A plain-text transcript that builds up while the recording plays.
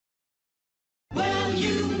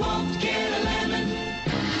you won't get a lemon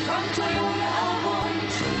from Toyota of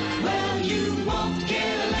Orange. Well, you won't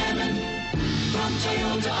get a lemon from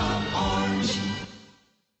Toyota of Orange.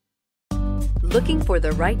 Looking for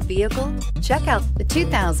the right vehicle? Check out the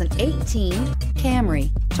 2018 Camry.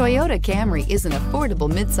 Toyota Camry is an affordable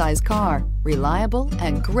midsize car, reliable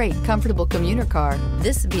and great comfortable commuter car.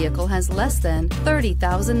 This vehicle has less than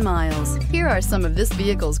 30,000 miles. Here are some of this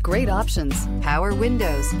vehicle's great options: power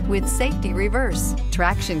windows with safety reverse,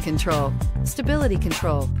 traction control, stability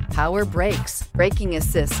control, power brakes, braking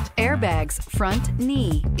assist, airbags, front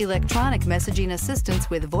knee, electronic messaging assistance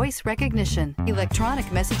with voice recognition, electronic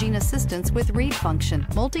messaging assistance with read function,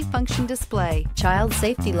 multifunction display, child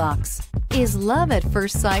safety locks. Is love at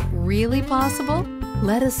first sight really possible?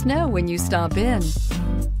 Let us know when you stop in.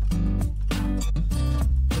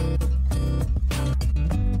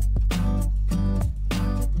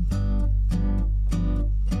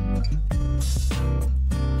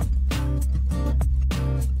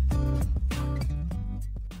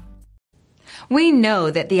 We know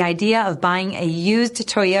that the idea of buying a used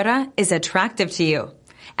Toyota is attractive to you.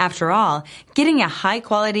 After all, getting a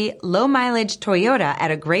high-quality, low-mileage Toyota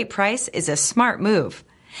at a great price is a smart move.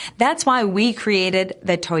 That's why we created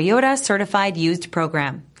the Toyota Certified Used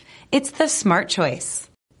Program. It's the smart choice.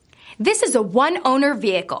 This is a one-owner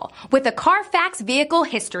vehicle with a Carfax Vehicle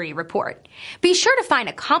History Report. Be sure to find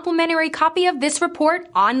a complimentary copy of this report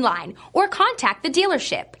online or contact the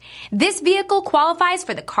dealership. This vehicle qualifies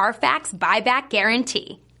for the Carfax Buyback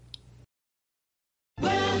Guarantee.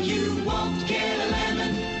 Well, you won't get